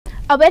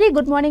A very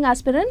good morning,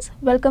 aspirants.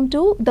 Welcome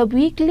to the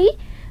weekly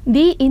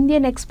The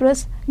Indian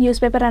Express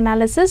newspaper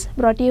analysis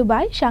brought to you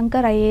by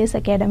Shankar IAS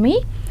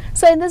Academy.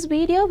 So in this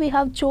video, we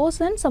have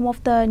chosen some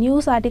of the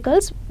news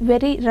articles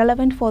very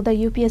relevant for the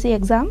UPSC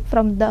exam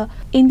from the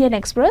Indian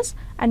Express,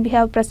 and we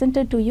have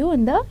presented to you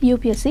in the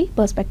UPSC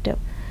perspective.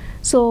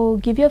 So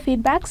give your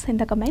feedbacks in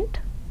the comment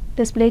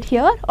displayed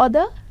here or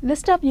the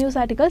list of news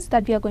articles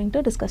that we are going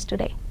to discuss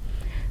today.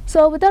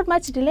 So without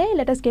much delay,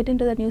 let us get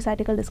into the news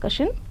article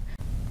discussion.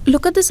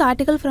 Look at this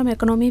article from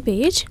economy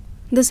page.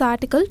 This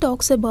article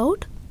talks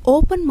about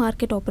open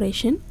market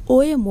operation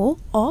OMO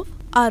of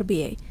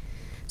RBI.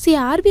 See,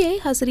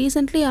 RBI has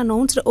recently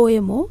announced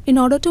OMO in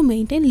order to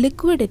maintain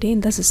liquidity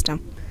in the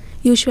system.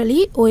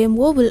 Usually,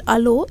 OMO will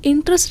allow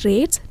interest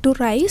rates to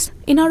rise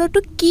in order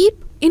to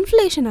keep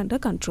inflation under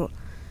control.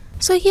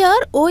 So here,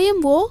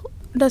 OMO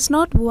does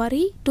not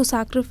worry to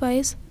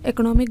sacrifice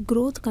economic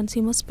growth,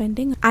 consumer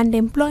spending and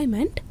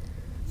employment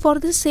for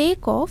the sake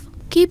of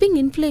keeping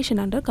inflation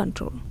under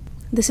control.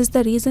 This is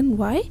the reason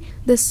why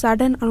this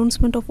sudden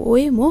announcement of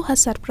OMO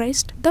has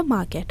surprised the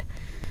market.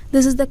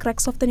 This is the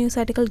crux of the news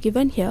article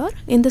given here.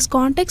 In this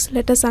context,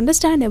 let us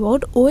understand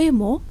about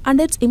OMO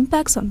and its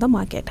impacts on the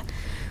market.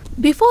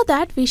 Before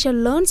that, we shall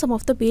learn some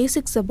of the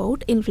basics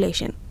about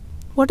inflation.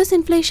 What is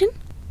inflation?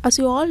 As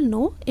you all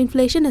know,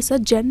 inflation is a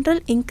general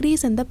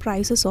increase in the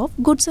prices of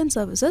goods and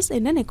services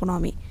in an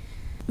economy,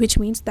 which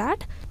means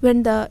that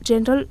when the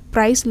general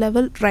price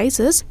level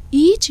rises,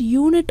 each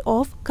unit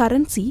of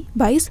currency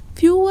buys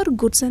fewer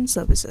goods and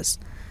services.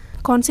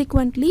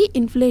 Consequently,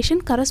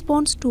 inflation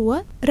corresponds to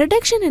a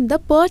reduction in the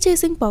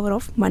purchasing power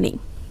of money.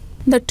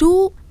 The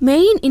two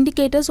main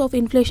indicators of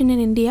inflation in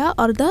India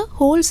are the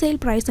wholesale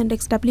price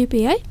index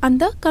WPI and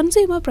the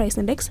consumer price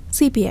index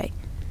CPI.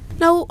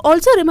 Now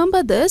also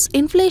remember this,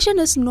 inflation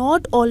is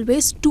not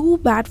always too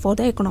bad for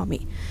the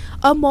economy.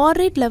 A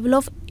moderate level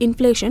of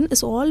inflation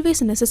is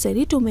always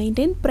necessary to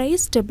maintain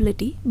price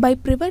stability by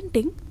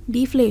preventing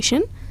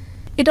deflation.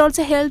 It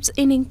also helps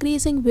in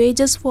increasing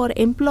wages for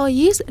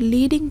employees,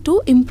 leading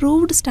to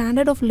improved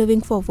standard of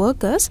living for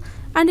workers,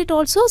 and it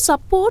also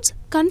supports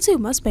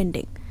consumer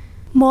spending.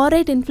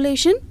 Moderate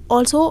inflation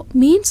also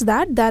means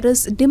that there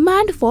is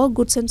demand for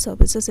goods and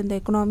services in the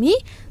economy,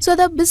 so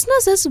the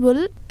businesses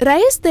will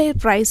raise their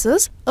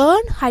prices,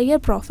 earn higher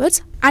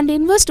profits and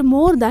invest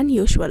more than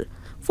usual.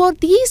 For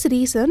these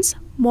reasons,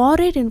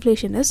 moderate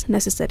inflation is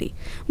necessary.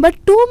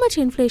 But too much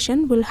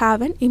inflation will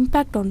have an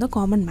impact on the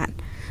common man.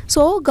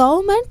 So,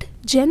 government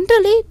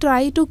generally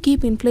try to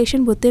keep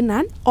inflation within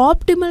an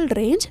optimal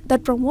range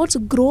that promotes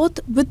growth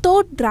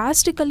without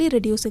drastically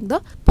reducing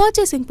the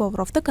purchasing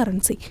power of the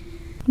currency.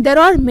 There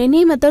are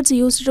many methods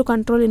used to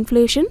control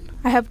inflation.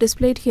 I have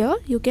displayed here.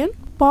 You can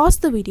pause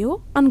the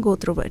video and go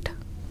through it.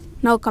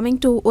 Now coming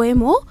to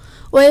OMO.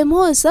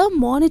 OMO is a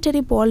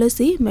monetary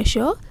policy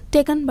measure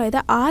taken by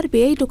the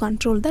RBI to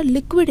control the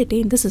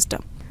liquidity in the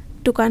system.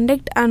 To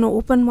conduct an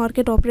open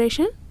market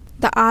operation,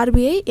 the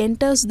RBI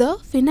enters the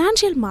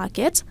financial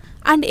markets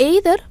and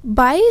either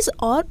buys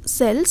or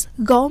sells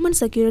government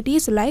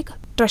securities like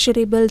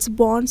treasury bills,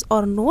 bonds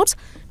or notes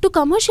to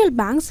commercial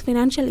banks,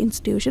 financial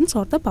institutions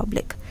or the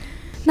public.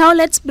 Now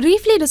let's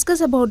briefly discuss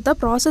about the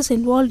process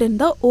involved in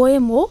the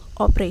OMO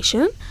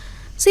operation.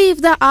 See,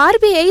 if the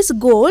RBI's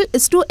goal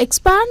is to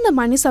expand the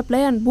money supply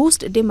and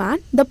boost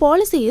demand, the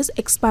policy is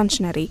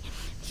expansionary.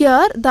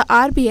 Here, the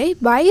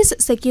RBI buys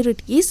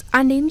securities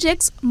and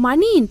injects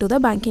money into the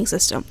banking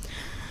system.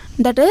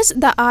 That is,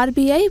 the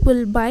RBI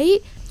will buy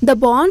the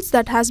bonds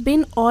that has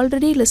been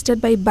already listed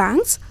by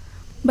banks.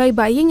 By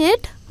buying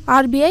it,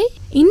 RBI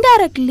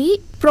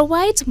indirectly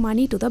provides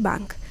money to the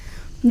bank.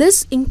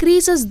 This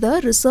increases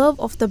the reserve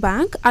of the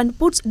bank and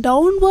puts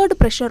downward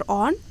pressure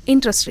on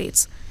interest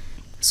rates.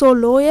 So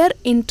lower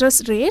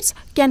interest rates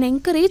can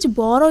encourage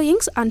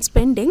borrowings and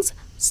spendings,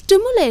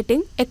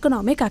 stimulating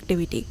economic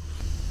activity.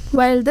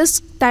 While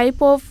this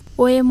type of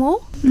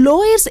OMO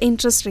lowers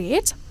interest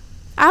rates,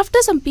 after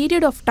some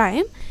period of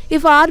time,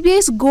 if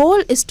RBI's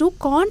goal is to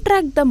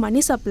contract the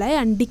money supply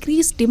and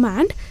decrease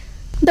demand,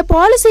 the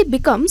policy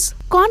becomes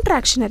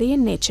contractionary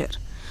in nature.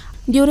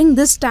 During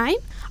this time,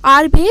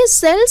 RBI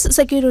sells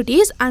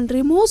securities and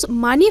removes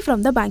money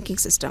from the banking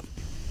system.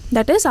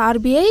 That is,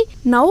 RBI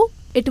now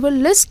it will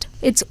list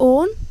its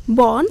own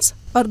bonds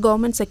or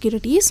government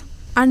securities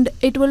and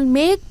it will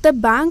make the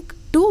bank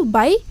to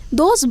buy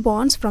those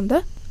bonds from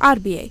the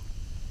RBI.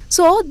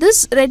 So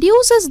this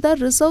reduces the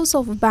reserves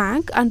of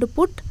bank and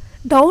put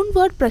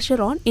downward pressure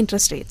on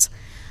interest rates.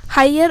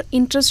 Higher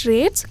interest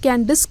rates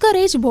can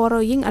discourage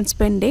borrowing and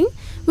spending,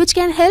 which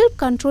can help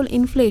control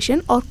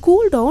inflation or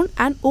cool down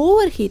an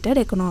overheated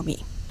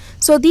economy.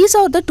 So these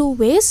are the two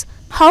ways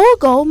how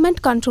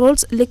government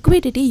controls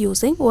liquidity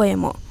using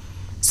OMO.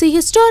 See,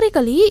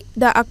 historically,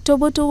 the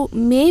October to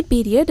May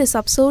period is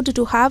observed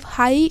to have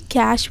high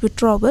cash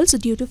withdrawals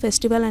due to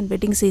festival and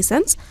wedding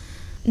seasons.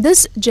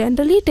 This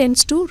generally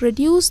tends to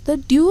reduce the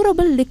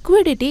durable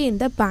liquidity in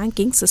the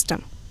banking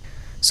system.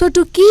 So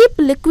to keep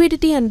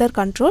liquidity under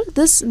control,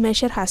 this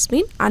measure has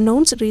been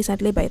announced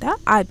recently by the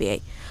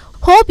RBI.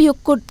 Hope you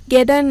could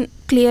get a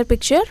clear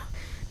picture.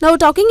 Now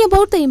talking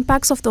about the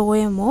impacts of the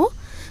OMO,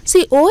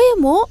 see,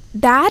 OMO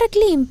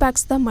directly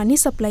impacts the money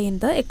supply in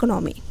the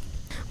economy.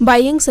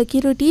 Buying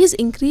securities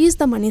increase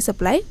the money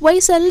supply, while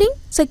selling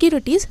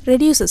securities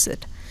reduces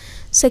it.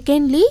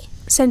 Secondly,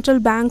 central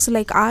banks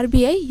like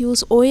RBI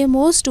use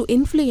OMOs to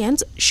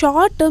influence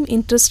short-term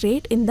interest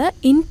rate in the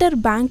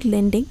interbank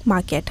lending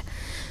market.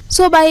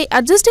 So by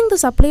adjusting the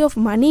supply of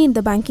money in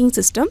the banking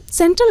system,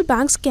 central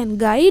banks can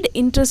guide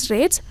interest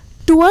rates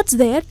towards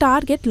their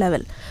target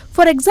level.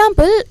 For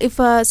example, if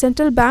a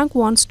central bank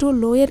wants to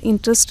lower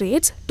interest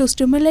rates to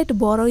stimulate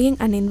borrowing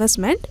and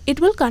investment, it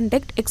will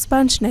conduct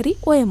expansionary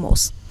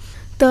OMOs.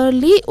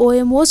 Thirdly,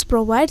 OMOs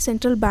provide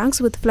central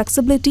banks with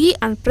flexibility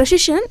and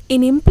precision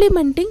in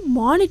implementing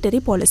monetary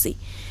policy.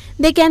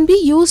 They can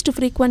be used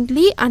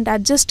frequently and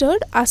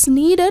adjusted as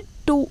needed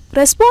to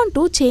respond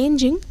to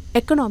changing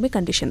economic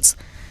conditions.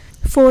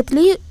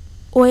 Fourthly,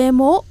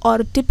 OMO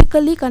are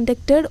typically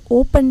conducted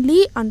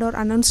openly and are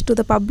announced to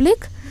the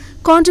public,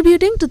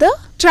 contributing to the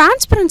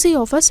transparency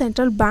of a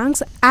central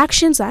bank's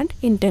actions and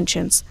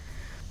intentions.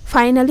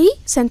 Finally,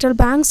 central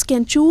banks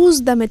can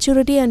choose the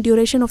maturity and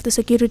duration of the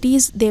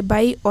securities they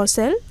buy or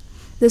sell.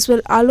 This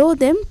will allow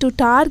them to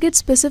target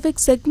specific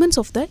segments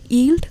of the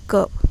yield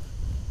curve.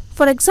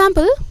 For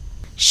example,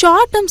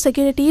 short-term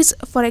securities,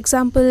 for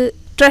example,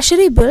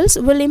 treasury bills,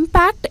 will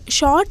impact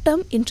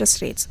short-term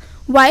interest rates,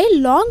 while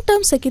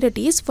long-term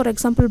securities, for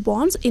example,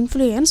 bonds,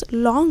 influence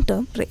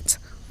long-term rates.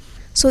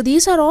 So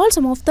these are all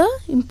some of the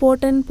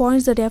important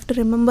points that you have to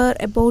remember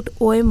about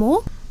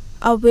OMO,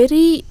 a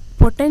very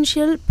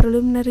potential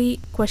preliminary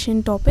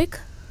question topic.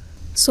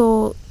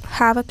 So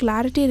have a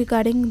clarity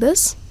regarding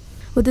this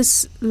with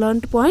this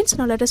learned points.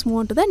 Now let us move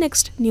on to the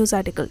next news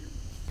article.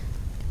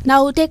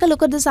 Now take a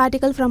look at this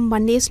article from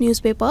Monday's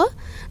newspaper.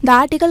 The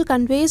article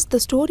conveys the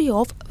story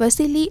of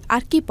Vasily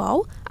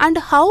Arkhipov and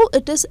how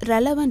it is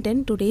relevant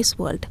in today's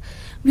world.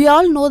 We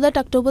all know that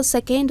October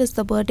 2nd is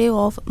the birthday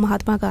of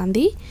Mahatma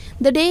Gandhi.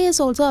 The day is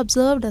also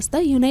observed as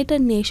the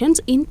United Nations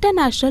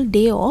International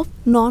Day of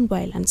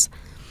Non-Violence.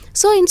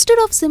 So instead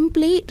of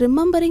simply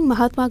remembering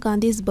Mahatma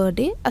Gandhi's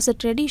birthday as a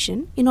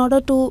tradition in order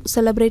to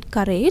celebrate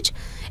courage,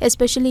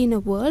 especially in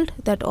a world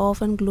that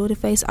often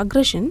glorifies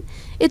aggression,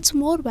 it's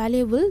more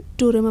valuable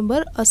to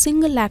remember a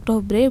single act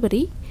of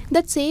bravery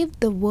that saved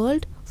the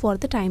world for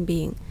the time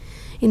being.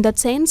 In that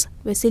sense,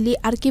 Vasily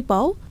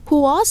Arkhipov,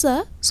 who was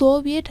a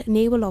Soviet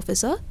naval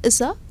officer,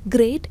 is a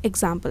great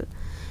example.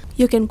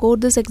 You can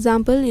quote this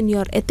example in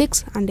your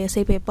ethics and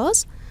essay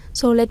papers.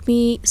 So let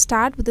me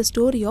start with the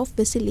story of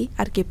Vasily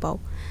Arkhipov.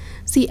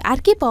 See,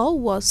 Arkhipov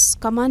was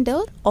commander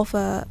of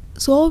a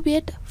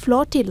Soviet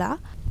flotilla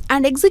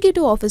and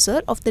executive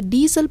officer of the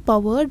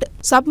diesel-powered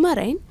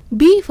submarine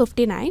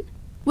B-59,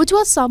 which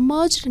was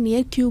submerged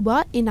near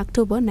Cuba in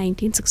October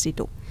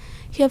 1962.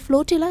 Here,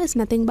 flotilla is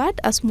nothing but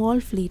a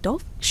small fleet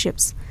of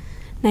ships.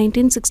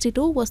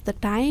 1962 was the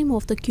time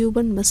of the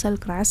Cuban Missile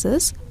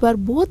Crisis, where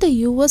both the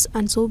US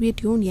and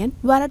Soviet Union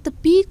were at the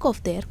peak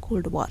of their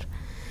Cold War.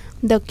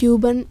 The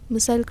Cuban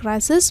Missile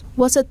Crisis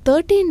was a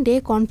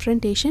 13-day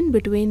confrontation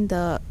between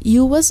the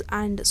US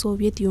and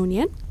Soviet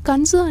Union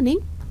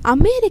concerning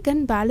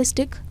American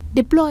ballistic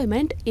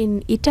deployment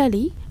in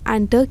Italy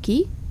and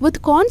Turkey,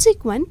 with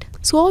consequent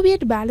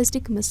Soviet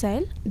ballistic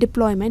missile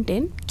deployment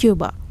in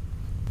Cuba.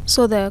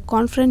 So the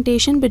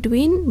confrontation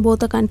between both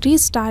the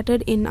countries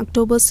started in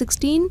October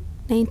 16,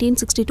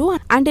 1962,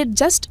 and it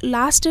just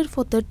lasted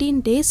for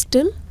 13 days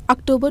till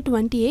October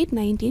 28,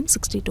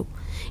 1962.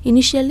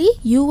 Initially,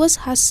 US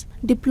has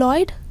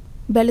deployed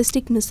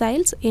ballistic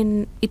missiles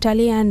in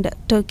Italy and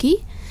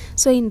Turkey.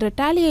 So in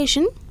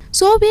retaliation,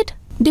 Soviet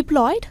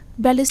deployed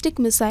ballistic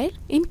missile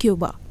in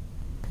Cuba.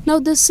 Now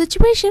this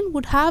situation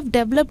would have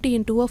developed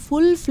into a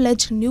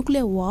full-fledged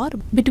nuclear war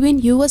between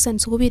US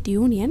and Soviet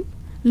Union,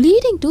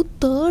 leading to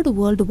Third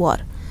World War.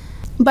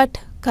 But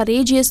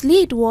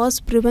courageously it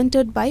was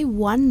prevented by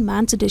one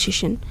man's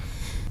decision.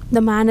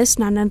 The man is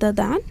none other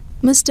than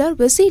Mr.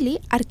 Vasily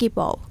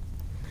Arkhipov.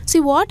 See,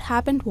 what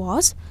happened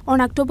was,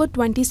 on October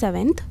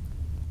 27th,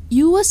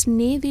 US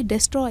Navy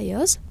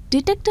destroyers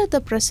detected the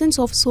presence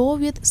of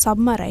Soviet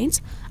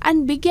submarines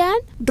and began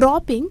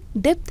dropping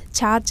depth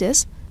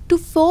charges to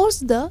force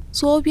the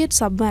Soviet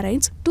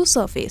submarines to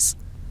surface.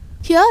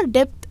 Here,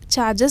 depth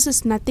charges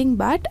is nothing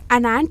but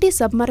an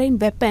anti-submarine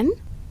weapon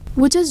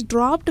which is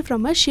dropped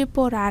from a ship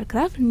or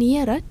aircraft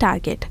near a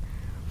target.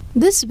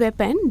 This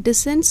weapon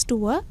descends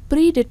to a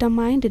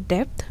predetermined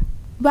depth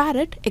where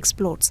it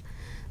explodes.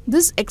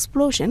 This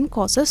explosion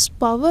causes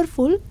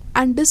powerful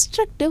and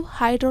destructive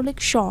hydraulic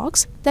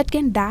shocks that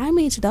can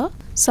damage the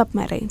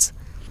submarines.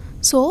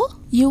 So,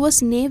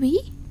 US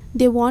Navy,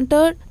 they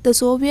wanted the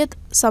Soviet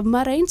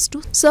submarines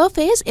to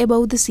surface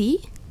above the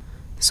sea.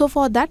 So,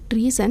 for that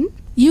reason,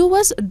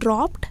 US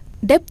dropped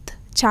depth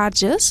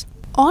charges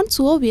on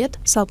Soviet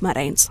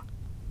submarines.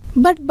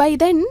 But by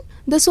then,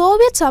 the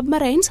Soviet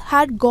submarines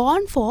had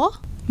gone for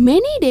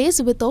many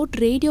days without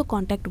radio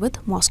contact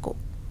with Moscow.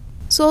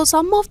 So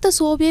some of the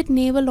Soviet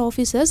naval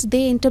officers,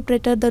 they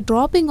interpreted the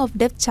dropping of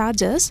depth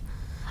charges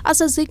as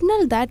a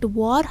signal that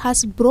war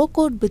has broke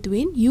out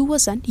between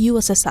US and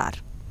USSR.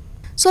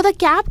 So the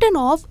captain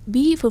of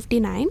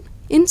B-59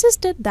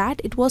 insisted that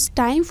it was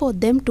time for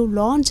them to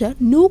launch a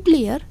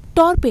nuclear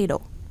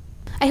torpedo.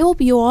 I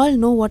hope you all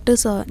know what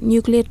is a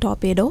nuclear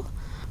torpedo.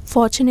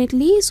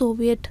 Fortunately,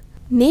 Soviet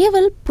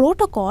naval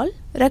protocol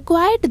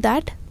required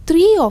that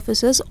 3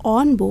 officers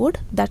on board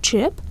that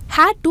ship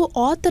had to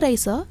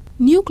authorize a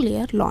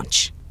nuclear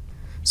launch.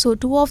 So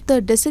 2 of the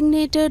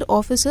designated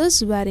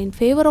officers were in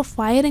favor of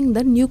firing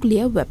the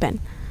nuclear weapon,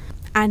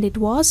 and it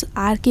was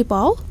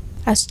Arkhipov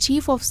as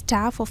chief of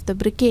staff of the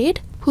brigade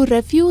who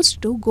refused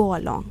to go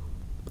along.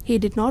 He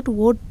did not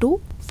vote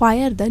to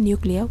fire the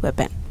nuclear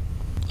weapon.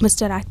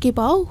 Mr.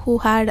 Arkhipov, who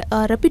had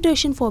a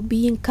reputation for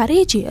being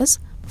courageous,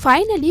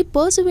 finally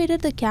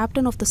persuaded the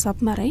captain of the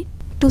submarine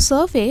to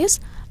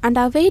surface and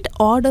await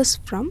orders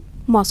from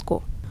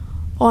Moscow.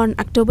 On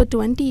October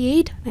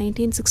 28,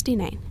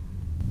 1969,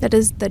 that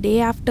is the day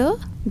after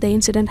the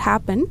incident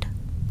happened,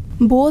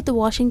 both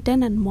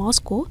Washington and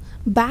Moscow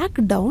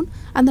backed down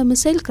and the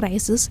missile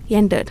crisis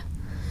ended.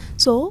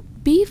 So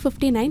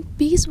B-59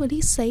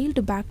 peacefully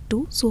sailed back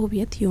to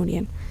Soviet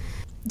Union.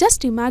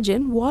 Just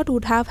imagine what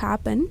would have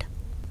happened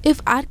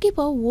if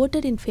Arkhipov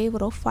voted in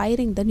favor of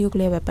firing the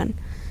nuclear weapon.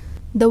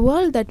 The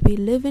world that we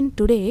live in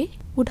today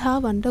would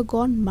have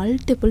undergone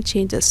multiple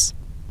changes.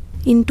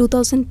 In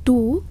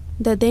 2002,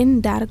 the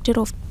then director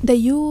of the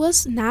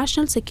US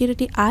National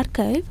Security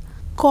Archive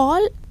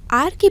called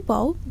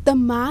Arkhipov the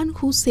man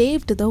who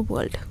saved the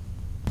world.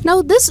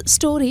 Now this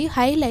story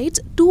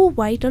highlights 2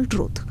 vital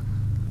truths.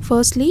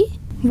 Firstly,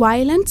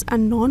 violence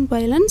and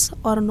non-violence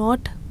are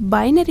not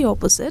binary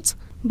opposites,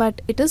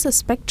 but it is a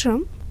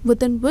spectrum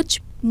within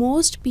which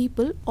most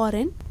people are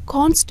in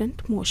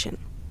constant motion.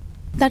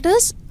 That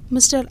is,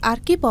 Mr.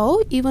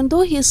 Arkhipov, even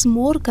though he is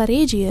more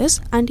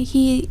courageous and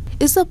he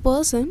is a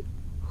person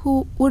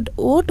who would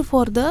vote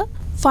for the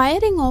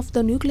firing of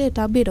the nuclear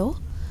torpedo,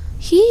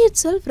 he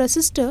itself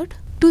resisted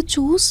to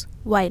choose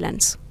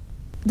violence.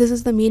 This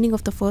is the meaning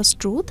of the first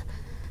truth.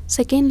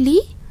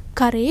 Secondly,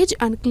 courage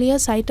and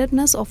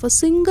clear-sightedness of a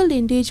single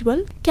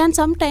individual can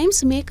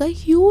sometimes make a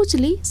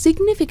hugely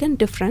significant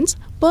difference,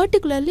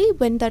 particularly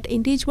when that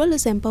individual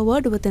is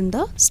empowered within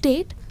the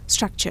state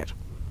structure.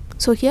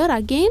 So here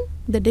again,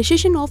 the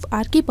decision of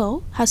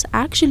Arkhipov has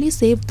actually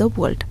saved the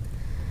world.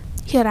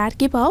 Here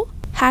Arkhipov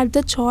had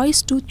the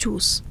choice to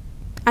choose,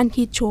 and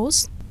he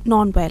chose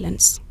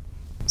non-violence.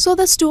 So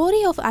the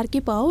story of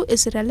Arkhipov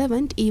is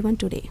relevant even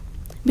today,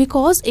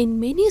 because in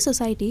many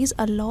societies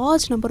a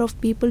large number of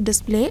people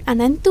display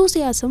an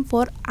enthusiasm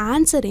for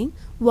answering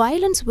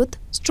violence with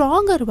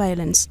stronger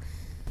violence.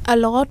 A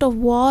lot of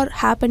war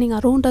happening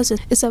around us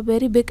is a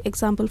very big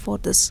example for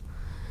this.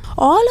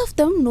 All of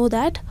them know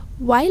that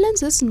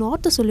violence is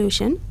not the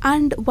solution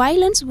and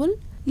violence will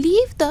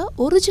leave the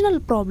original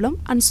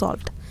problem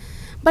unsolved.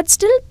 But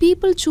still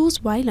people choose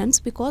violence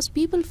because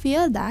people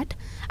fear that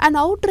an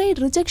outright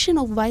rejection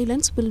of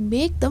violence will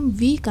make them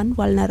weak and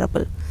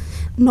vulnerable.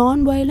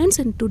 Non-violence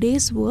in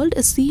today's world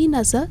is seen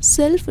as a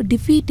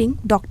self-defeating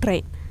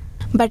doctrine.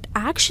 But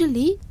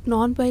actually,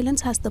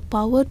 non-violence has the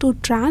power to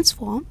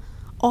transform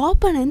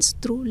opponents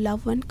through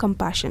love and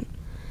compassion.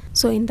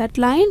 So in that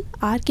line,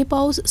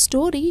 Arkhipov's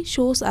story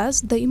shows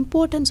us the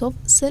importance of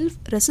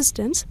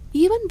self-resistance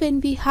even when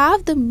we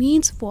have the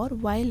means for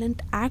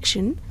violent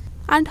action,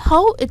 and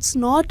how it's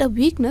not a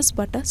weakness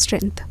but a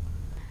strength.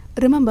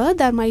 Remember,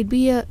 there might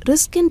be a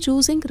risk in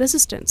choosing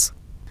resistance,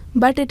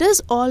 but it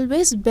is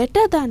always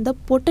better than the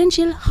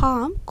potential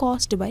harm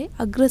caused by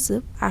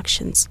aggressive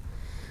actions.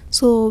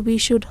 So we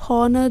should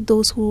honor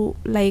those who,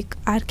 like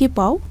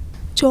Arkhipov,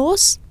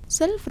 chose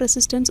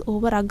self-resistance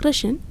over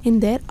aggression in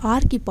their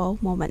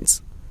Arkhipov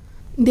moments.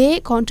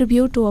 They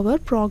contribute to our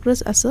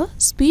progress as a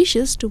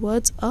species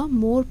towards a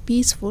more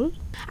peaceful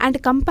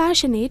and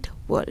compassionate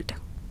world.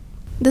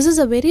 This is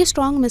a very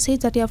strong message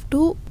that you have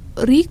to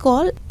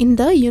recall in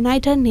the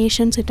United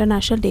Nations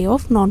International Day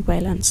of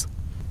Nonviolence.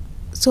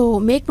 So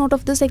make note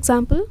of this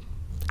example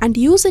and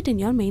use it in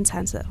your mains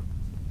answer.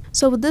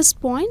 So with these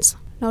points,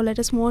 now let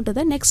us move on to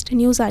the next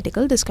news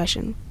article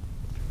discussion.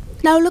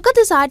 Now look at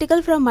this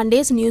article from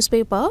Monday's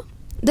newspaper.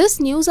 This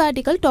news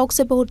article talks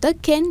about the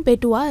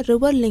Ken-Betwa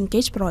river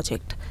linkage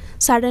project.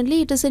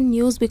 Suddenly it is in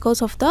news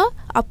because of the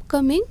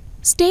upcoming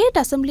state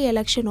assembly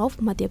election of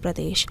Madhya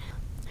Pradesh.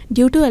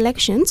 Due to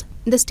elections,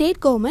 the state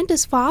government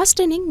is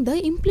fastening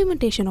the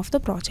implementation of the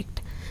project.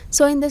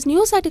 So in this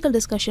news article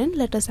discussion,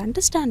 let us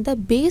understand the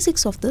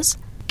basics of this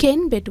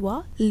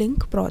Ken-Betwa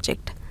link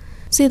project.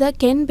 See, the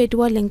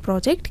Ken-Betwa link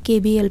project,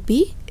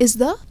 KBLP, is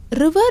the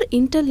river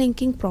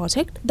interlinking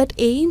project that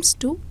aims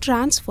to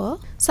transfer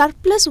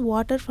surplus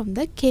water from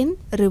the Ken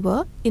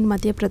river in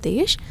Madhya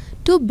Pradesh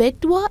to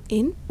Betwa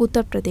in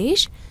Uttar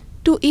Pradesh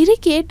to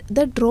irrigate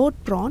the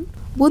drought-prone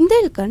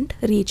Bundelkhand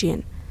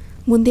region.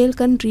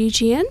 Bundelkhand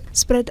region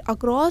spread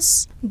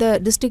across the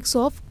districts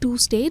of 2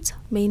 states,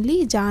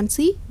 mainly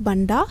Jhansi,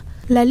 Banda,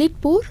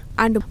 Lalitpur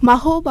and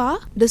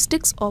Mahoba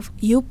districts of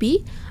UP,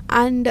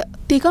 and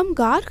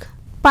Tigamgarh,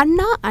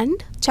 Panna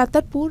and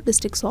Chhatarpur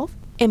districts of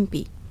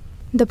MP.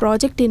 The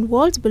project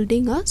involves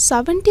building a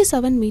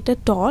 77-meter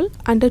tall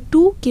and a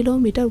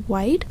 2-kilometer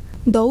wide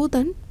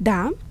Daudan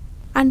Dam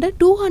and a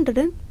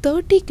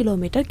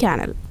 230-kilometer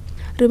canal.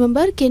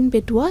 Remember,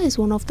 Ken-Betwa is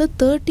one of the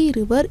 30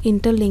 river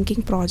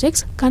interlinking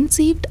projects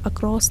conceived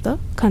across the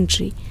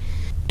country.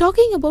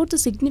 Talking about the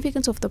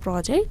significance of the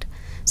project,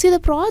 see, the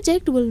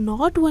project will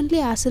not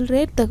only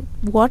accelerate the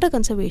water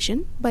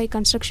conservation by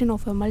construction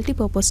of a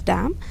multi-purpose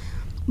dam,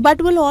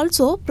 but will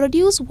also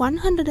produce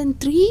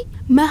 103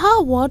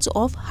 megawatts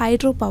of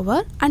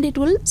hydropower, and it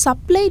will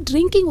supply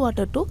drinking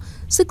water to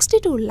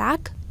 62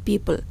 lakh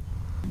people.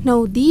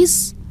 Now,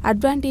 these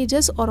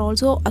advantages are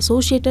also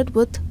associated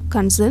with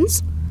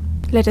concerns.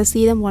 Let us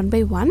see them one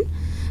by one.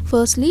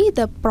 Firstly,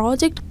 the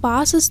project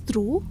passes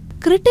through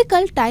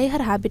critical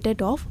tiger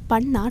habitat of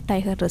Panna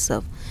Tiger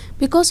Reserve.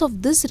 Because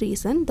of this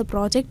reason, the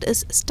project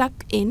is stuck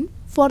in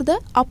for the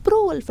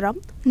approval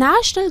from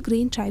National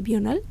Green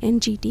Tribunal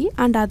 (NGT)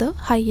 and other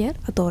higher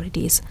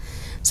authorities.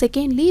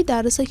 Secondly,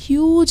 there is a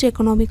huge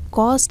economic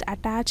cost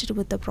attached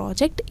with the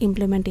project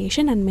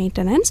implementation and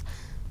maintenance,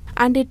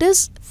 and it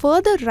is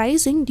further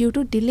rising due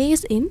to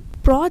delays in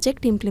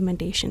project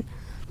implementation.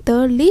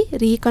 Thirdly,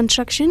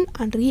 reconstruction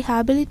and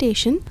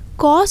rehabilitation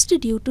cost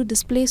due to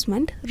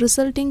displacement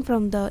resulting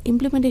from the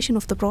implementation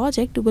of the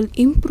project will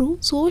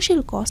improve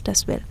social cost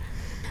as well.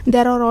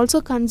 There are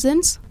also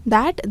concerns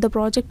that the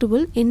project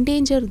will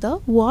endanger the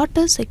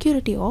water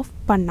security of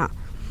Panna.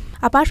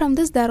 Apart from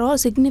this, there are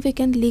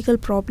significant legal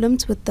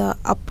problems with the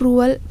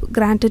approval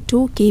granted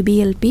to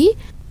KBLP.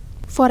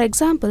 For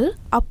example,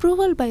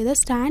 approval by the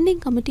Standing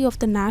Committee of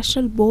the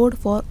National Board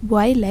for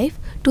Wildlife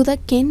to the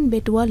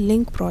Ken-Betwa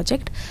link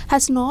project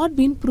has not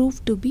been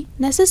proved to be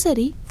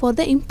necessary for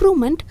the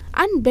improvement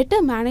and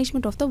better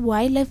management of the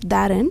wildlife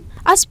therein,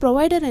 as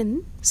provided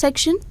in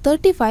Section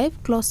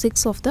 35 Clause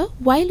 6 of the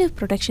Wildlife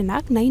Protection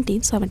Act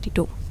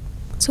 1972.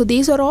 So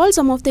these are all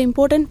some of the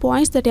important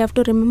points that you have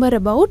to remember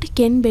about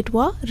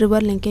Ken-Betwa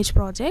river linkage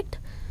project.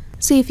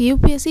 See, if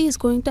UPSC is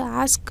going to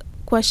ask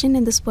question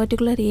in this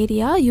particular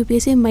area,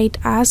 UPSC might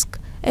ask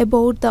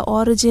about the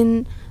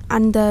origin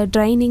and the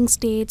draining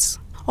states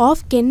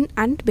of Ken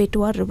and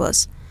Betwa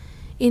rivers.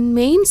 In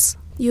mains,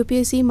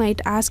 UPSC might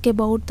ask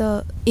about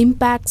the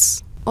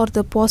impacts or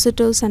the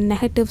positives and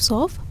negatives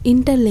of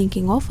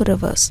interlinking of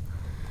rivers.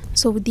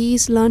 So with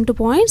these learned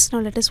points, now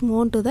let us move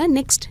on to the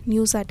next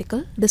news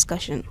article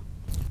discussion.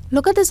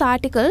 Look at this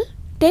article.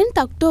 10th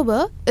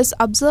October is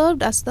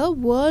observed as the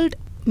World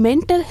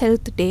Mental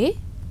Health Day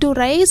to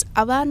raise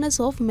awareness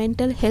of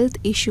mental health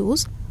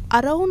issues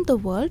around the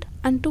world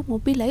and to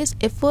mobilize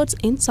efforts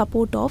in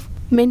support of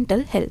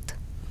mental health.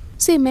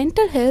 See,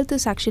 mental health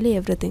is actually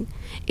everything.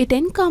 It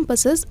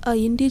encompasses an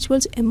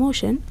individual's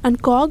emotion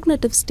and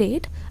cognitive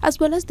state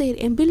as well as their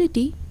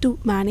ability to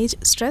manage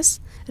stress,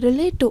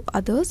 relate to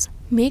others,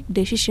 make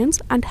decisions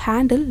and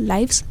handle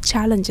life's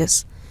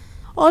challenges.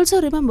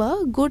 Also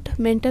remember, good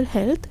mental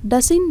health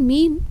doesn't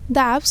mean the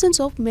absence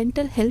of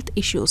mental health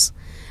issues.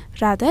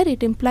 Rather,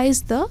 it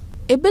implies the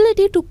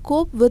ability to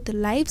cope with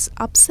life's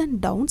ups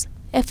and downs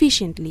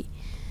efficiently.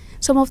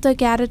 Some of the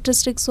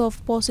characteristics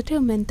of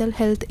positive mental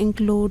health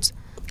includes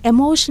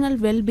emotional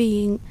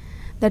well-being,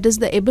 that is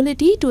the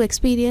ability to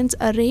experience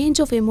a range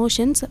of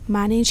emotions,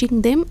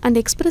 managing them and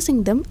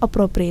expressing them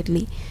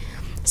appropriately.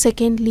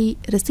 Secondly,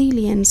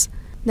 resilience,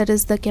 that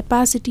is the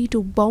capacity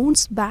to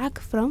bounce back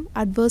from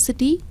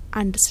adversity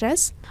and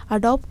stress,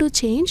 adapt to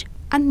change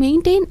and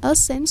maintain a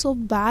sense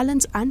of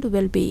balance and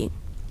well-being.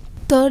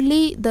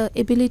 Thirdly, the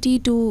ability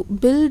to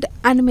build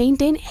and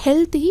maintain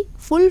healthy,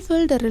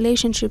 fulfilled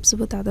relationships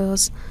with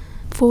others.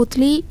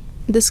 Fourthly,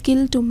 the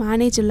skill to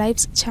manage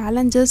life's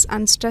challenges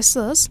and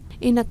stresses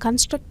in a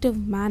constructive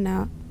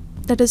manner,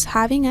 that is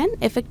having an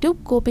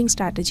effective coping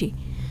strategy.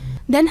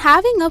 Then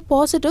having a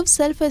positive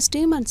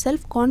self-esteem and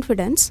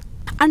self-confidence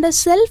and a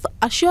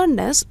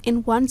self-assuredness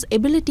in one's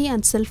ability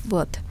and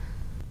self-worth.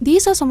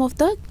 These are some of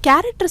the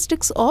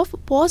characteristics of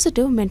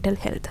positive mental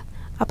health.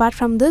 Apart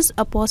from this,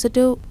 a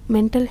positive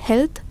mental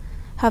health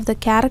have the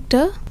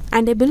character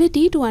and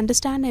ability to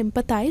understand and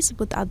empathize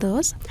with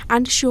others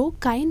and show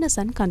kindness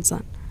and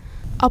concern.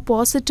 A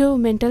positive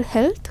mental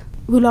health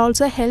will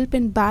also help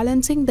in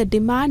balancing the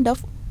demand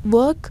of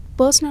work,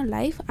 personal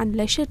life and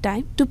leisure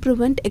time to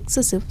prevent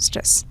excessive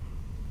stress.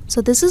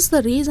 So this is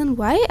the reason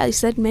why I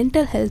said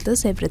mental health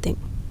is everything.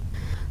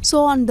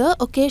 So on the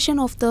occasion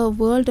of the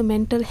World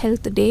Mental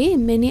Health Day,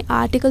 many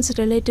articles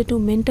related to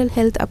mental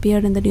health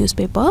appeared in the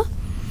newspaper.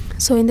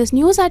 So in this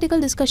news article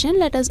discussion,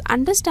 let us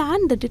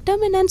understand the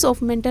determinants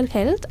of mental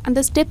health and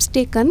the steps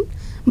taken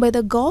by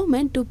the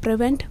government to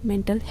prevent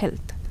mental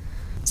health.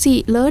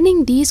 See,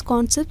 learning these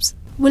concepts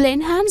will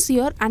enhance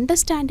your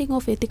understanding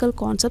of ethical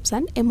concepts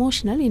and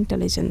emotional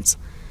intelligence.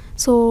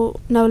 So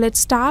now let's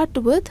start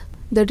with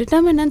the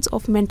determinants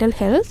of mental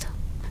health.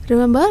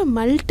 Remember,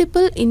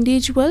 multiple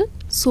individual,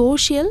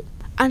 social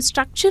and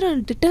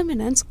structural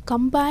determinants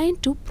combine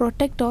to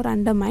protect or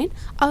undermine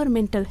our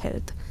mental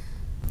health.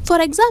 For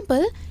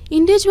example,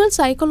 individual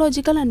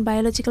psychological and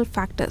biological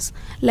factors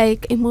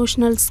like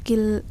emotional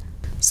skill,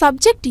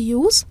 subject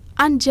use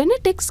and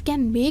genetics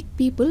can make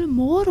people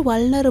more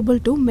vulnerable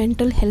to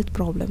mental health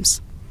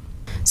problems.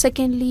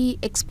 Secondly,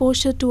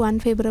 exposure to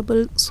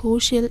unfavorable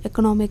social,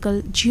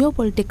 economical,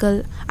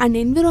 geopolitical, and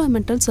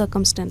environmental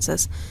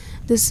circumstances.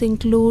 This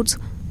includes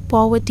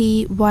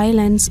poverty,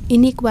 violence,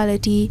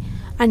 inequality,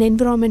 and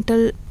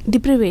environmental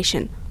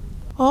deprivation.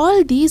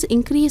 All these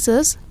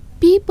increases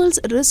people's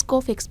risk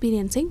of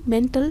experiencing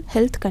mental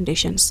health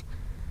conditions.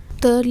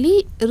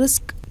 Thirdly,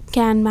 risk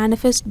can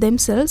manifest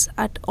themselves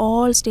at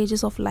all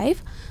stages of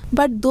life,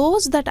 but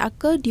those that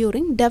occur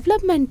during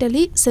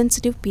developmentally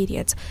sensitive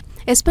periods,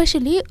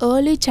 especially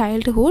early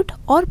childhood,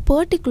 are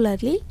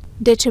particularly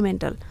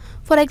detrimental.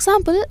 For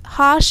example,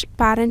 harsh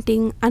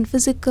parenting and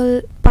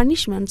physical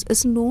punishments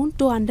is known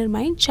to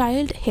undermine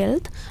child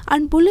health,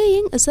 and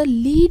bullying is a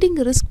leading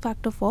risk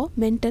factor for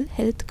mental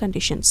health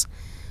conditions.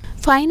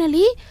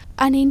 Finally,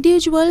 an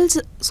individual's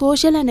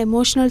social and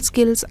emotional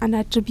skills and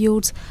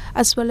attributes,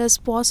 as well as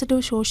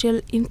positive social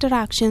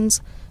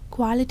interactions,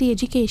 quality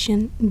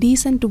education,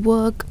 decent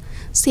work,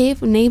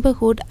 safe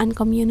neighborhood, and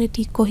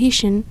community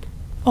cohesion,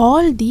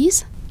 all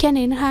these can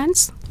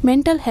enhance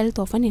mental health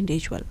of an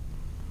individual.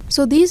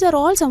 So these are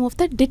all some of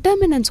the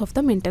determinants of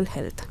the mental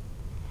health.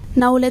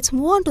 Now let's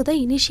move on to the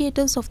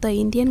initiatives of the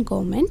Indian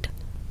government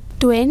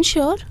to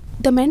ensure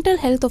the mental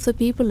health of the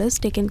people is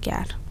taken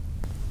care.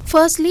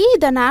 Firstly,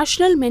 the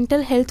National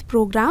Mental Health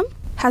Program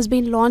has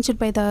been launched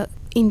by the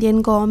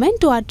Indian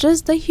government to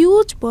address the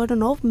huge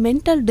burden of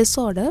mental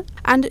disorder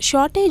and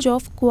shortage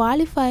of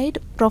qualified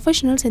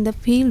professionals in the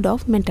field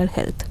of mental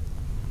health.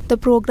 The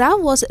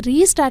program was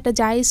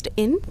re-strategized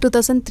in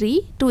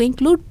 2003 to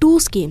include two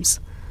schemes,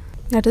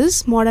 that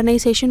is,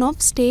 modernization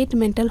of state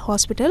mental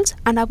hospitals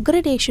and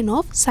upgradation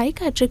of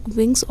psychiatric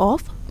wings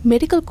of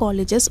medical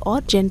colleges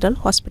or general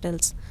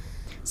hospitals.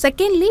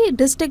 Secondly,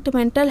 District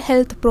Mental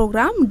Health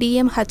Program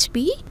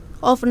DMHP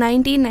of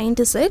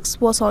 1996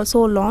 was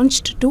also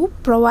launched to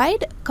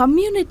provide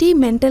community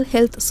mental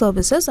health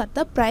services at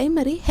the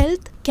primary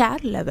health care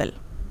level.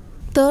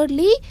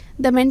 Thirdly,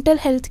 the Mental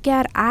Health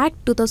Care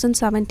Act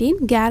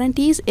 2017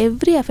 guarantees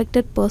every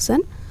affected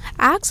person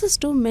access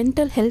to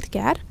mental health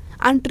care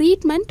and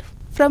treatment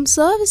from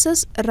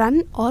services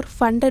run or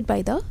funded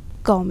by the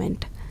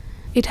government.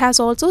 It has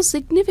also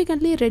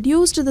significantly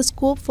reduced the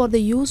scope for the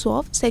use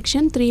of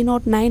Section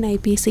 309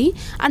 IPC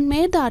and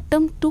made the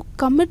attempt to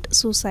commit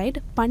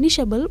suicide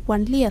punishable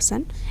only as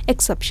an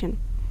exception.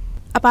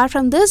 Apart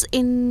from this,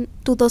 in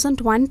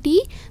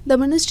 2020, the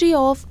Ministry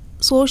of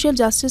Social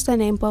Justice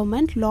and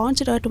Empowerment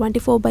launched a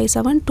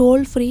 24/7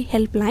 toll-free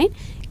helpline,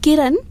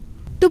 Kiran,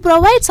 to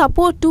provide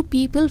support to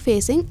people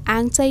facing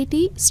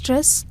anxiety,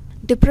 stress,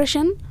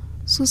 depression,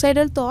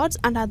 suicidal thoughts,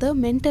 and other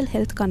mental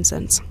health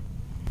concerns.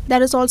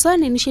 There is also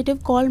an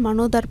initiative called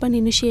Manodarpan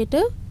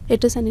Initiative.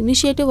 It is an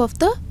initiative of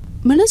the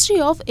Ministry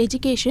of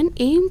Education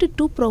aimed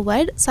to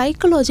provide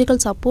psychological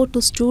support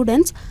to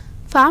students,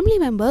 family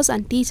members,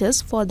 and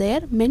teachers for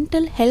their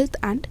mental health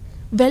and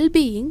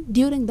well-being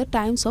during the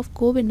times of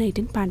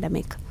COVID-19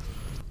 pandemic.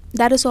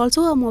 There is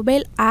also a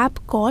mobile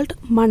app called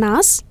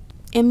Manas,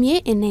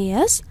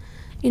 MANAS.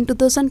 In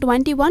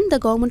 2021, the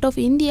Government of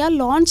India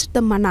launched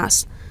the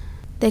Manas.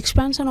 The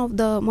expansion of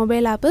the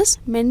mobile app is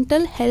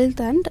Mental Health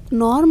and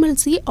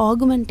Normalcy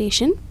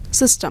Augmentation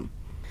System.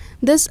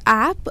 This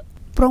app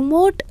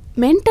promotes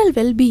mental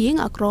well-being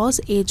across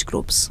age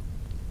groups.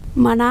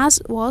 Manas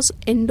was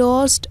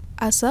endorsed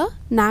as a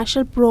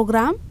national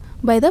program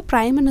by the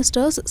Prime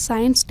Minister's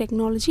Science,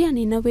 Technology and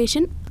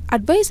Innovation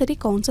Advisory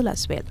Council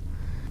as well.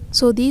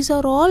 So these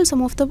are all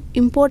some of the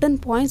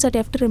important points that you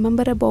have to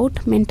remember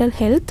about mental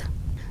health.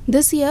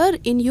 This year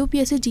in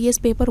UPSC GS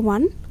paper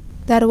 1,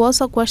 there was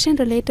a question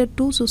related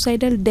to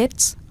suicidal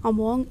deaths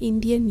among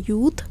Indian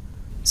youth.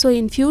 So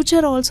in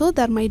future also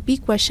there might be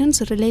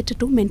questions related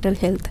to mental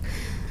health.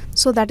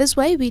 So that is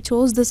why we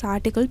chose this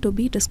article to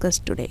be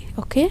discussed today.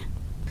 Okay.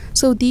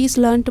 So these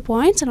learned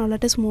points, and now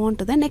let us move on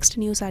to the next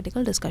news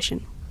article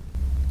discussion.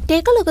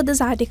 Take a look at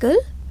this article.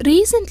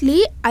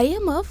 Recently,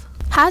 IMF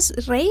has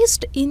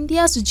raised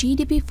India's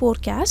GDP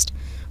forecast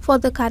for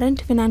the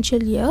current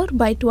financial year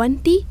by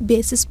 20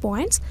 basis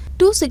points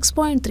to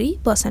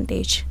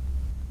 6.3%.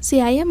 See,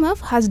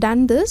 IMF has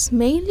done this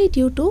mainly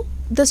due to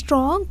the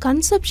strong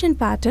consumption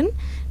pattern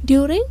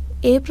during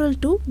April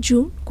to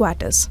June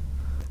quarters.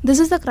 This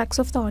is the crux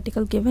of the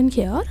article given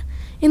here.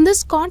 In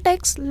this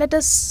context, let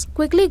us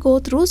quickly go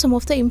through some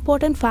of the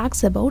important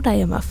facts about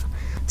IMF.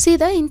 See,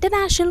 the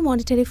International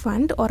Monetary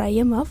Fund or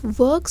IMF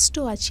works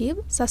to achieve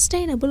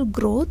sustainable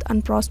growth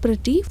and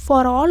prosperity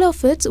for all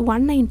of its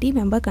 190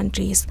 member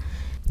countries.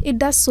 It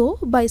does so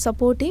by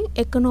supporting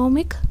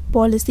economic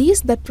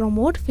policies that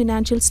promote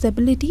financial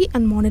stability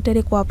and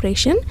monetary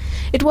cooperation.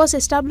 It was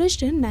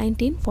established in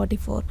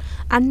 1944,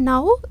 and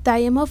now the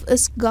IMF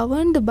is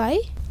governed by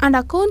and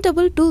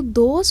accountable to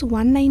those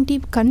 190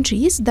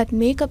 countries that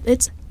make up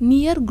its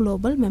near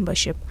global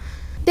membership.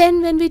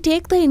 Then when we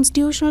take the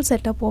institutional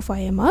setup of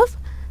IMF,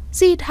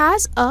 see, it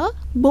has a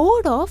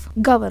board of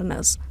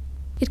governors.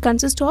 It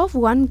consists of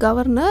one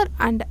governor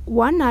and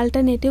one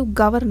alternative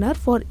governor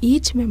for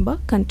each member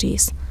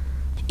countries.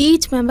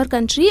 Each member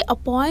country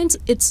appoints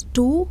its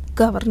 2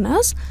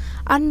 governors,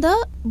 and the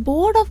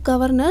board of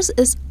governors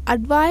is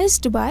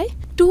advised by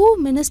 2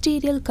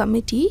 ministerial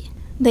committee,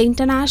 the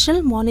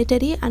International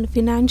Monetary and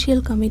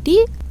Financial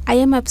Committee,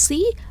 IMFC,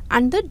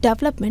 and the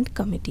Development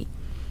Committee.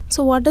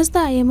 So what does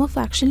the IMF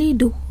actually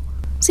do?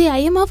 See,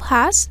 IMF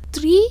has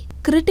 3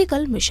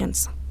 critical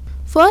missions.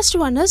 First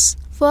one is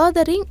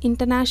furthering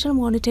international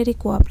monetary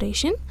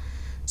cooperation.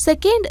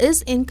 Second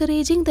is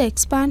encouraging the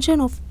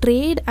expansion of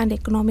trade and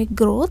economic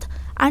growth.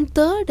 And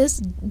third is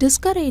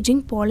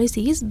discouraging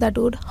policies that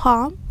would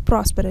harm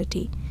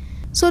prosperity.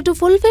 So to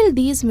fulfill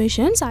these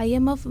missions,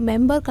 IMF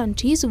member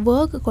countries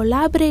work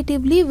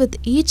collaboratively with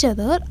each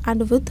other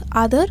and with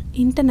other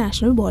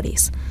international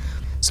bodies.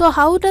 So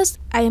how does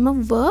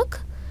IMF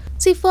work?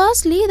 See,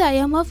 firstly, the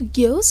IMF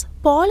gives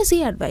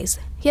policy advice.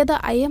 Here the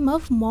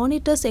IMF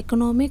monitors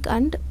economic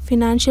and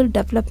financial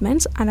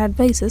developments and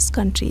advises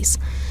countries.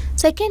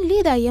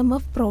 Secondly, the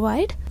IMF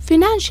provides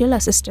financial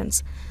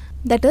assistance,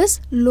 that is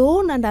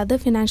loan and other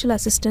financial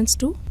assistance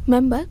to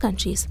member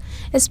countries,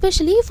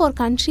 especially for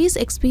countries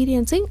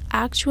experiencing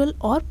actual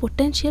or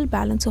potential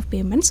balance of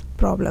payments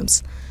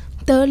problems.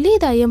 Thirdly,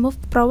 the IMF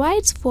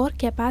provides for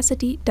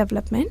capacity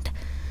development,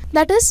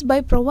 that is by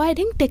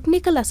providing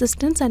technical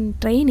assistance and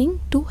training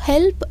to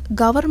help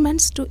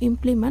governments to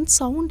implement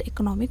sound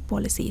economic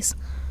policies.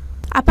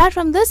 Apart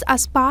from this,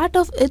 as part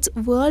of its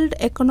World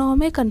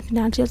Economic and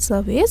Financial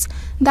Surveys,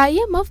 the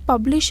IMF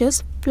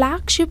publishes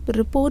flagship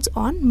reports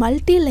on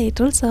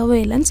multilateral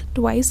surveillance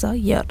twice a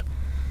year.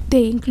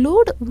 They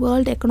include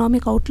World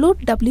Economic Outlook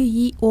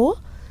 (WEO),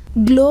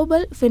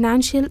 Global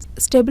Financial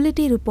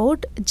Stability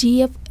Report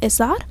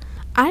 (GFSR),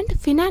 and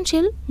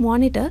Financial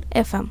Monitor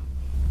 (FM).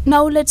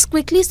 Now let's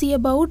quickly see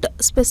about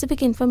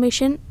specific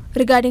information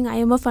regarding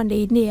IMF and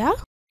India.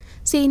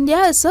 See, India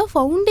is a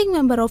founding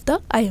member of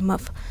the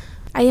IMF.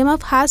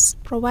 IMF has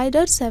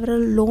provided several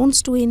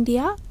loans to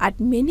India at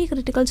many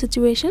critical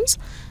situations,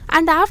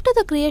 and after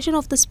the creation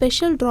of the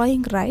special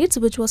drawing rights,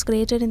 which was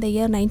created in the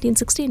year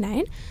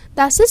 1969,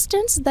 the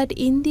assistance that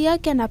India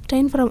can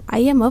obtain from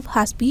IMF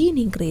has been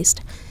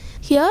increased.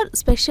 Here,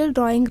 special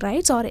drawing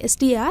rights or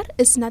SDR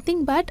is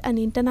nothing but an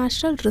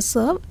international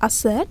reserve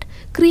asset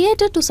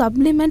created to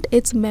supplement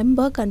its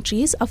member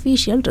countries'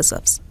 official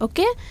reserves.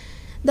 Okay?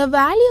 The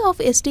value of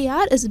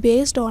SDR is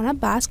based on a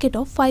basket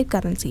of 5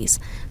 currencies.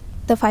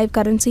 The 5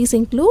 currencies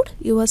include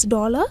US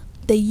dollar,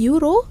 the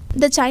euro,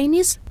 the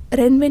Chinese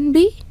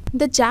renminbi,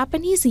 the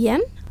Japanese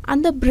yen,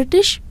 and the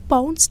British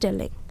pound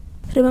sterling.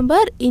 Remember,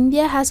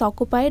 India has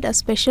occupied a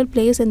special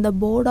place in the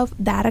board of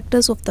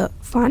directors of the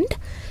fund.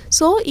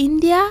 So,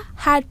 India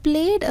had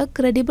played a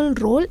credible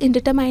role in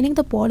determining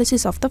the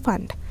policies of the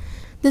fund.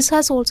 This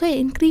has also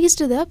increased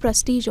the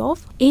prestige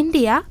of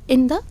India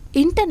in the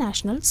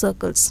international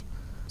circles.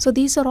 So,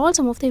 these are all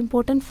some of the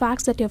important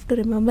facts that you have to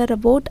remember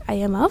about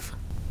IMF.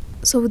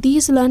 So,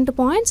 these learned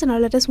points. Now,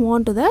 let us move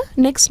on to the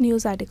next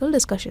news article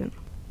discussion.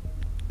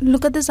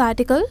 Look at this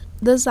article.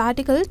 This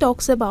article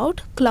talks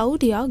about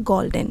Claudia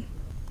Goldin.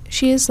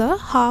 She is a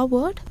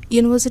Harvard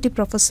University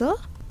professor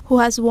who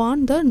has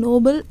won the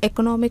Nobel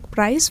Economic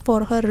Prize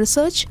for her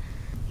research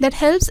that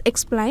helps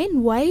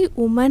explain why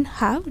women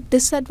have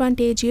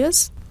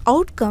disadvantageous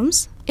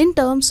outcomes in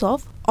terms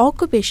of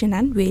occupation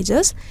and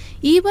wages,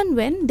 even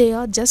when they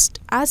are just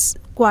as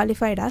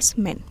qualified as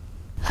men.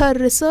 Her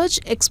research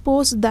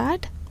exposed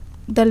that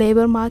the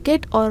labor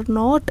market are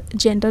not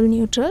gender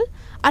neutral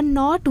and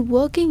not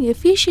working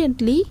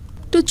efficiently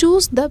to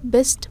choose the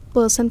best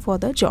person for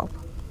the job.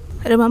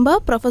 Remember,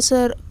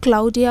 Professor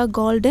Claudia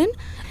Goldin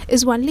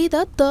is only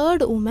the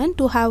 3rd woman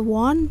to have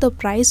won the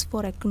prize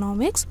for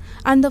economics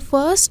and the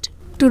first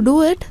to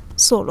do it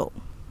solo.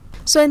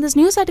 So in this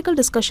news article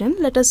discussion,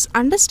 let us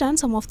understand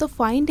some of the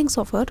findings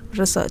of her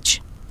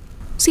research.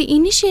 See,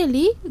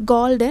 initially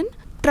Goldin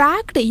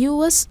tracked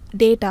US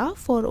data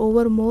for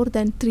over more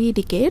than 3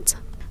 decades.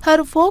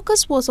 Her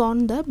focus was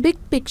on the big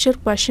picture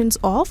questions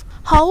of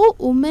how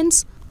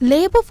women's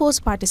labor force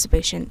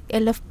participation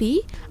 (LFP)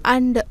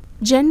 and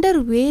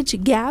gender wage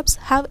gaps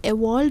have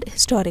evolved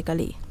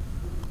historically.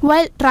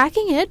 While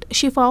tracking it,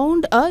 she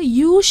found a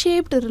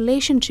U-shaped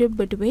relationship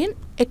between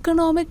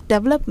economic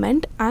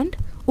development and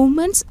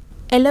women's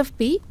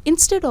LFP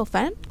instead of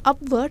an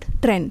upward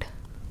trend.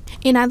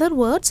 In other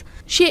words,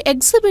 she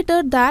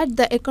exhibited that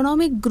the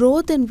economic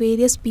growth in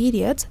various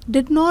periods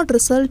did not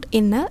result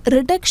in a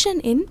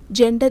reduction in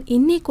gender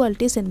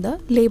inequalities in the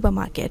labor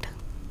market.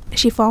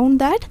 She found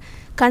that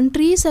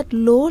countries at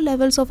low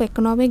levels of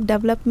economic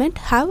development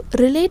have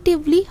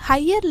relatively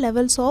higher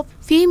levels of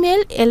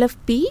female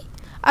LFP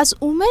as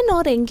women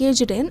are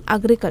engaged in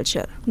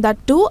agriculture,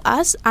 that too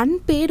as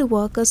unpaid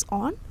workers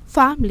on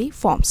family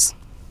farms.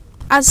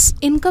 As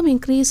income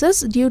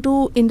increases due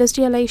to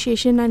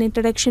industrialization and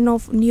introduction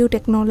of new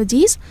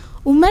technologies,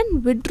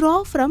 women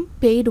withdraw from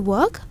paid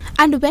work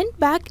and went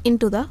back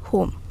into the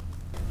home.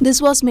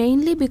 This was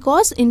mainly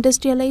because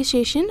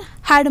industrialization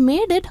had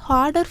made it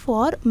harder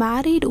for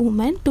married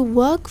women to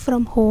work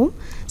from home,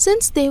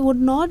 since they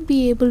would not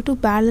be able to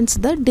balance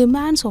the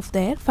demands of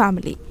their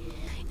family.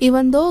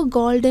 Even though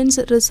Golden's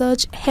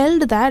research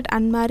held that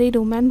unmarried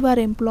women were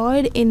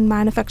employed in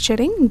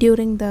manufacturing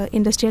during the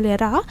industrial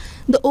era,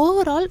 the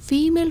overall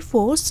female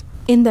force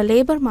in the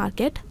labor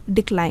market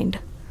declined.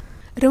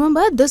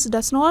 Remember, this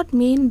does not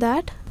mean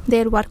that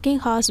their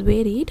working hours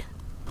varied.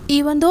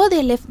 Even though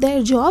they left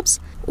their jobs,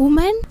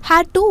 women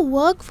had to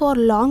work for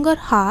longer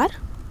hours,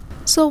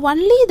 so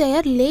only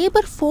their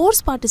labor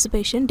force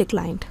participation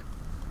declined,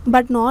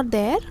 but not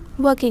their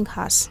working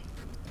hours.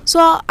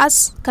 So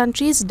as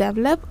countries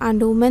develop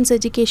and women's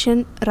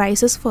education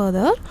rises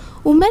further,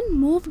 women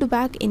moved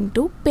back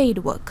into paid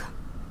work.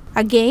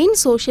 Again,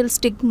 social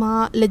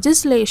stigma,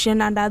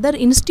 legislation and other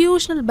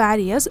institutional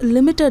barriers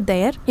limited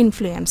their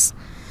influence.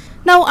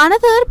 Now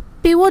another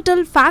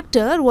pivotal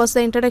factor was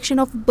the introduction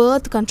of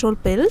birth control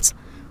pills.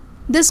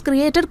 This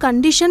created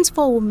conditions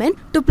for women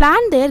to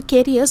plan their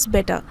careers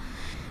better.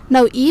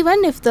 Now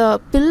even if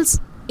the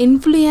pills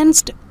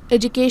influenced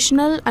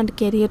educational and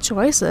career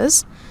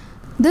choices,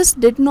 this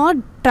did not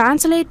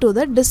translate to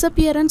the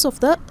disappearance of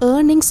the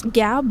earnings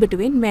gap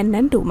between men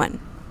and women.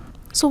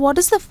 So what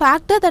is the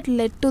factor that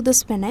led to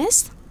this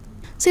menace?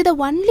 See, the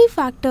only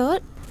factor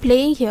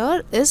playing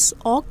here is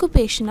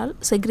occupational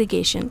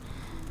segregation,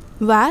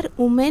 where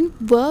women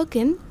work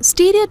in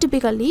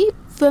stereotypically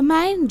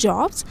feminine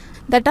jobs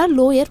that are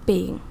lower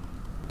paying.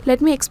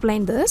 Let me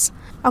explain this.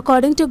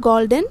 According to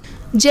Golden,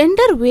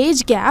 gender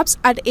wage gaps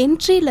at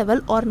entry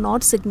level are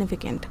not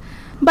significant.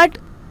 But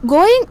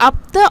going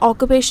up the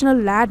occupational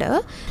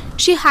ladder,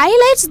 she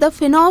highlights the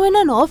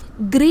phenomenon of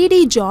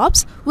greedy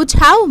jobs which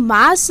have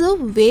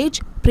massive wage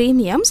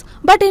premiums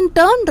but in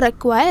turn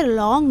require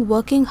long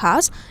working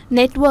hours,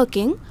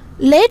 networking,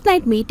 late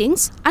night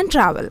meetings and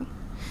travel.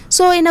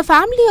 So in a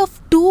family of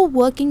 2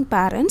 working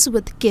parents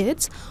with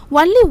kids,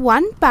 only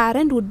one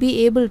parent would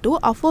be able to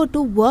afford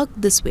to work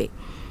this way.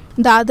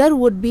 The other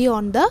would be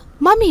on the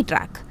mummy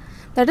track,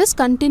 that is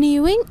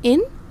continuing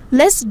in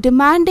less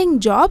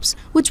demanding jobs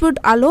which would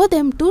allow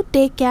them to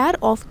take care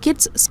of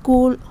kids'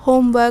 school,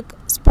 homework,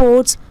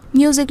 sports,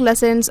 music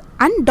lessons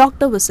and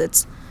doctor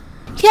visits.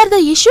 Here the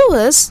issue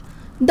is,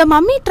 the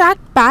mummy track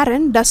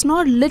parent does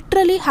not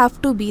literally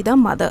have to be the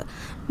mother,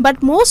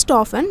 but most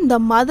often the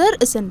mother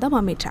is in the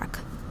mummy track.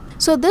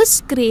 So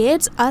this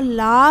creates a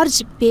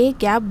large pay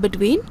gap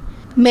between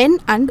men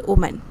and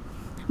women,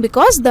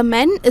 because the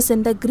man is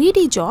in the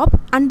greedy job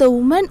and the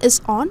woman is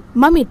on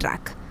mummy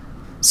track.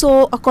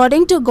 So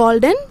according to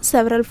Golden,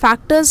 several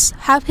factors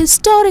have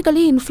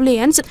historically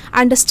influenced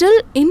and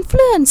still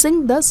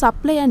influencing the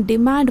supply and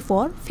demand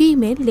for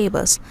female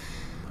labours.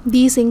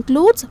 These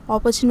includes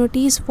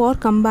opportunities for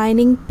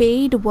combining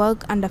paid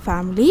work and a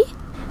family,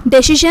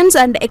 decisions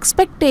and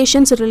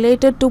expectations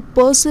related to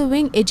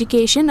pursuing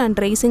education and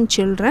raising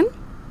children,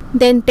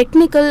 then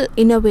technical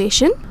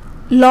innovation,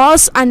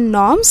 laws and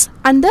norms,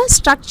 and the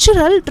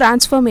structural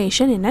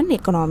transformation in an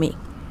economy.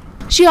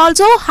 She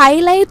also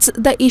highlights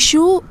the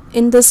issue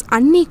in this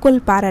unequal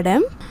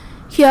paradigm.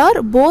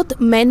 Here both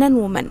men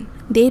and women,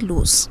 they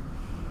lose.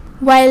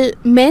 While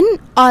men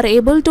are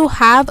able to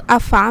have a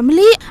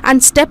family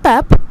and step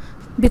up,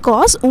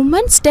 because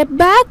women step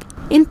back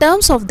in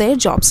terms of their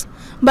jobs,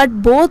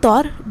 but both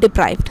are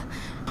deprived.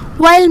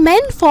 While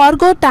men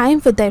forego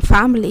time with their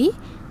family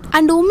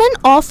and women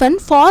often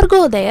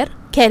forego their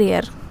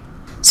career.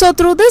 So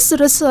through this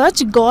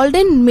research,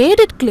 Golden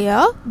made it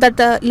clear that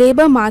the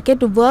labor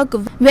market works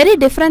very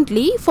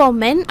differently for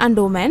men and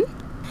women,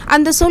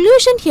 and the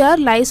solution here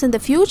lies in the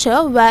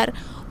future where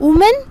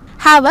women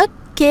have a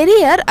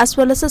career as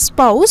well as a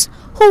spouse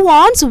who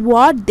wants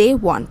what they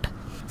want.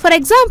 For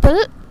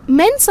example,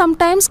 men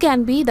sometimes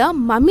can be the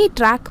mummy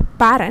track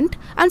parent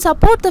and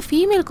support the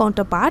female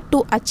counterpart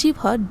to achieve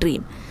her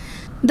dream.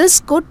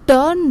 This could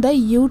turn the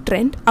U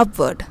trend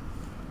upward.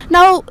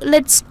 Now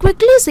let's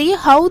quickly see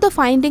how the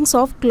findings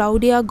of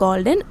Claudia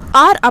Golden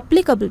are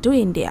applicable to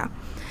India.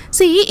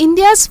 See,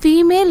 India's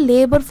female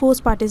labor force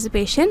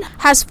participation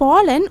has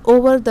fallen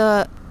over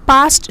the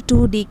past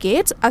 2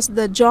 decades as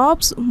the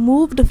jobs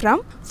moved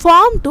from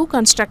farm to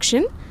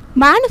construction,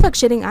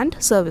 manufacturing and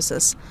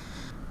services.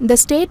 The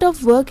State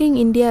of Working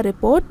India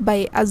report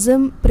by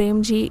Azim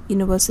Premji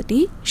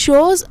University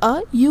shows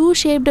a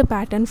U-shaped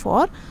pattern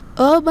for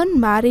urban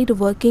married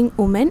working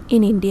women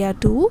in India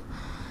too.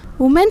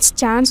 Women's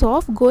chance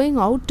of going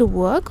out to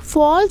work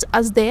falls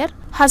as their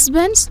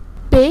husbands'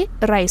 pay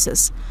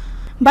rises,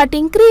 but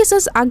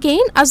increases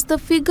again as the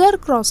figure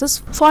crosses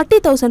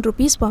 40,000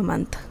 rupees per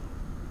month.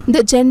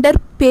 The gender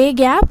pay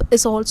gap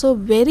is also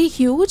very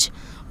huge,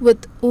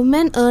 with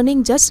women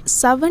earning just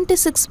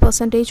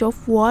 76%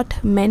 of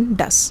what men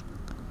does.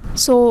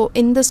 So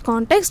in this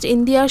context,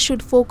 India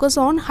should focus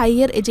on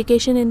higher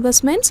education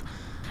investments,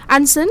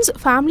 and since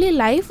family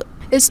life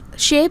is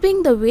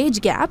shaping the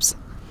wage gaps,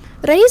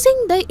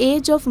 raising the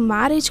age of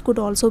marriage could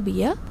also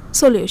be a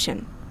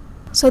solution.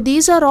 So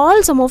these are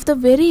all some of the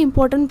very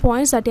important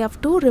points that you have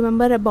to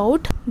remember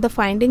about the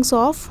findings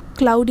of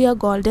Claudia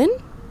Golden.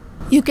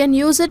 You can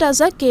use it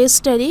as a case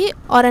study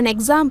or an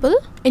example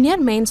in your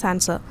mains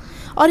answer,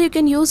 or you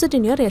can use it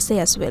in your essay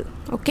as well.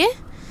 Okay.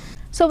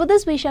 So with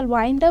this we shall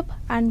wind up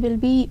and we'll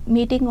be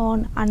meeting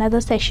on another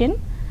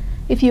session.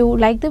 If you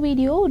like the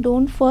video,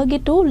 don't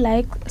forget to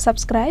like,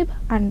 subscribe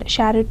and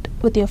share it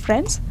with your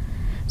friends.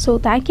 So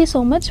thank you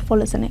so much for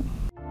listening.